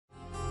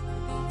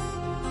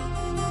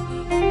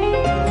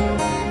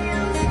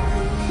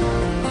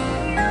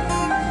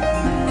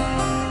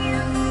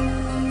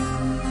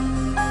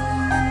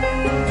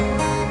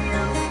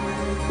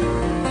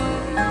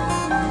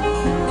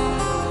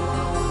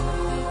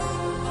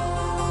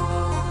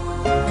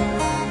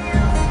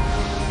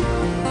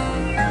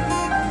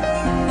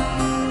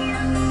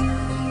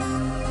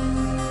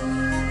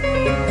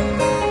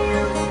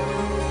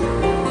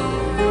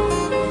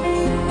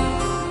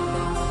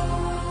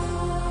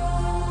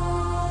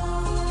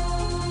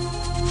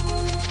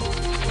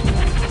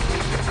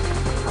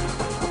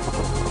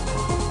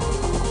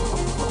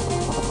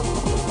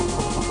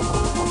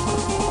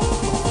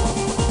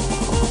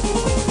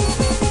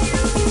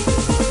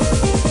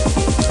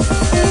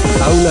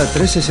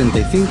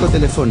Aula365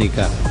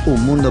 Telefónica,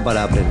 un mundo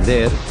para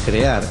aprender,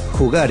 crear,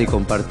 jugar y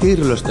compartir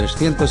los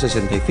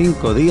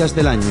 365 días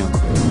del año.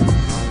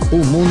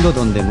 Un mundo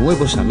donde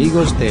nuevos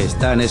amigos te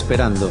están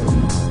esperando.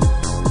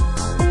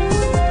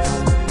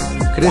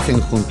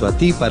 Crecen junto a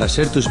ti para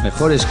ser tus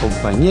mejores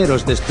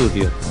compañeros de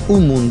estudio.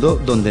 Un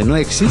mundo donde no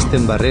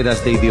existen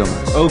barreras de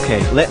idiomas.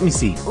 Okay, let me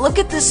see. Look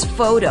at this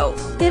photo.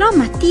 Però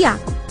Mattia,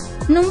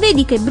 non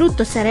vedi che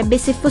brutto sarebbe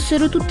se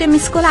fossero tutte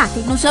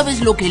mescolate? No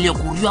sabes lo que le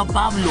ocurrió a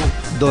Pablo.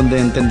 Donde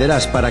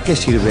entenderás para qué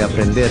sirve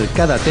aprender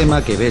cada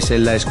tema que ves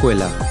en la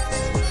escuela.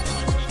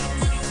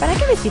 ¿Para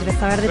qué me sirve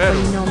saber de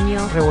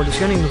polinomio?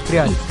 Revolución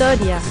industrial.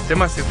 Historia.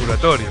 Sistema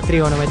circulatorio.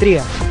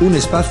 Trigonometría. Un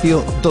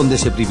espacio donde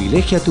se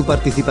privilegia tu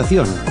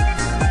participación.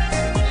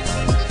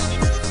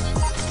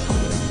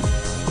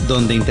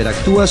 Donde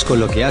interactúas con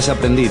lo que has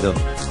aprendido.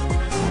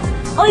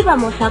 Hoy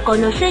vamos a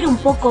conocer un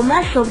poco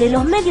más sobre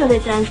los medios de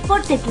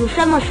transporte que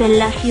usamos en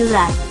la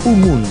ciudad.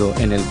 Un mundo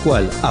en el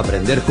cual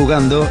aprender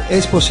jugando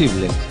es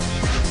posible.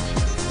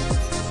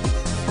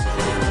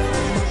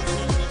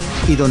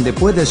 Y donde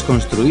puedes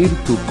construir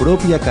tu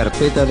propia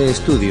carpeta de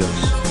estudios.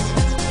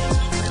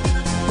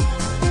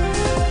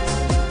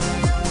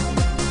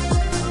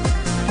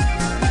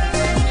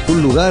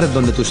 Un lugar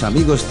donde tus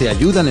amigos te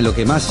ayudan en lo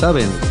que más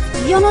saben.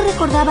 Yo no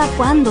recordaba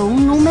cuándo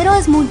un número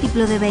es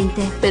múltiplo de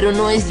 20. Pero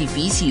no es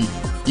difícil.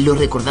 ¿Lo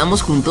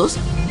recordamos juntos?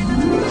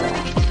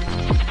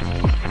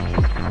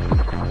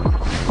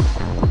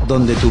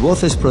 Donde tu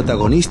voz es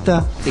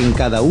protagonista en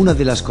cada una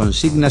de las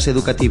consignas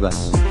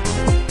educativas.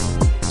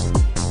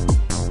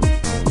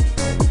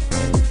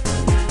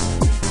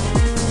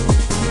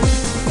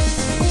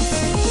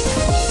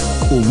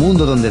 Un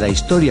mundo donde la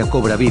historia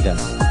cobra vida.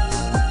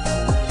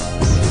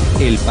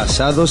 El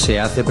pasado se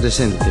hace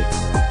presente.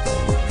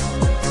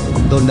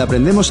 Donde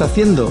aprendemos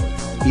haciendo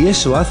y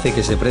eso hace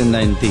que se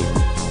prenda en ti.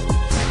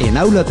 En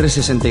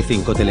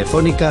Aula365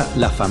 Telefónica,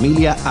 la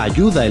familia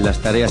ayuda en las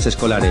tareas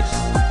escolares.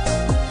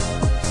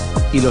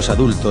 Y los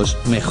adultos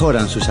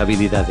mejoran sus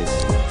habilidades.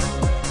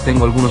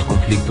 Tengo algunos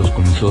conflictos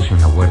con mi socio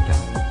en la huerta.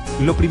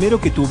 Lo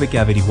primero que tuve que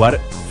averiguar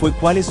fue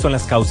cuáles son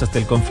las causas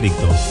del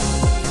conflicto.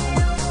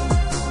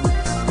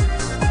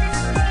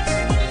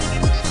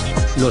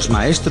 Los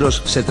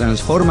maestros se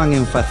transforman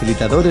en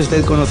facilitadores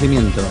del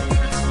conocimiento.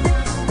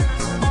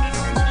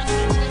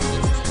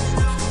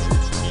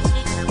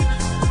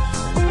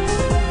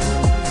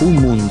 Un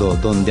mundo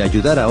donde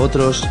ayudar a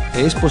otros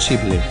es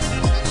posible.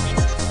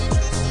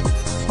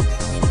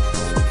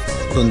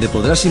 Donde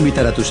podrás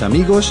invitar a tus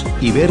amigos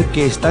y ver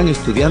qué están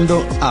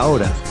estudiando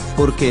ahora.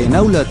 Porque en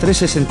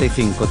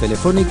Aula365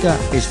 Telefónica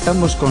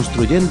estamos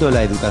construyendo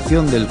la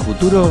educación del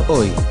futuro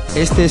hoy.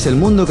 Este es el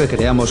mundo que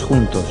creamos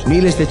juntos.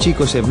 Miles de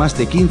chicos en más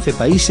de 15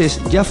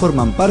 países ya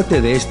forman parte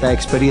de esta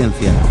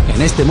experiencia.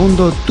 En este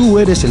mundo tú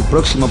eres el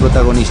próximo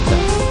protagonista.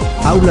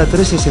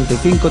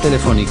 Aula365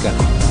 Telefónica.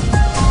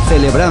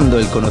 Celebrando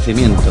el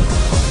conocimiento.